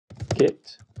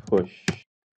git push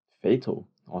fatal,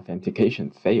 authentication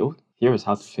failed. Here is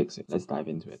how to fix it. Let's dive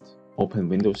into it. Open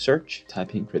Windows search,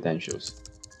 type in credentials.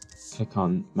 Click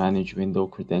on manage window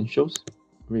credentials.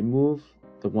 Remove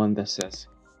the one that says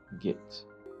git.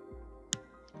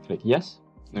 Click yes.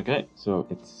 Okay, so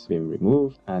it's been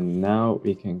removed, and now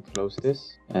we can close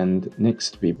this. And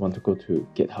next we want to go to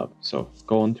GitHub. So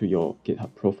go onto your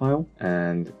GitHub profile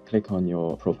and click on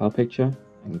your profile picture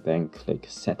and then click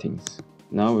settings.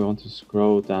 Now we want to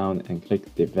scroll down and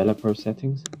click developer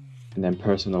settings and then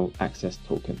personal access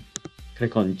token.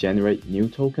 Click on generate new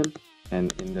token,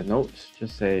 and in the notes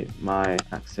just say my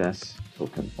access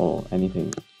token or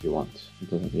anything you want. It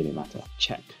doesn't really matter.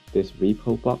 Check this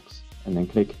repo box and then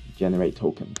click generate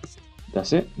token.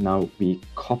 That's it. Now we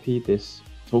copy this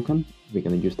token. We're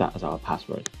going to use that as our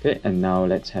password. Okay, and now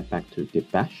let's head back to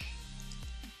Git Bash.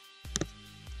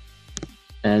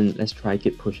 And let's try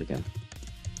git push again.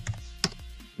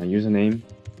 My username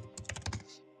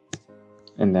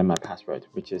and then my password,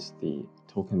 which is the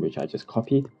token which I just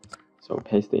copied. So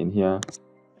paste it in here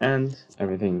and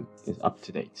everything is up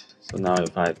to date. So now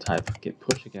if I type git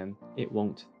push again, it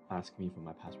won't ask me for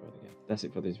my password again. That's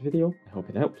it for this video. I hope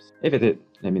it helps. If it did,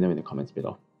 let me know in the comments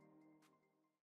below.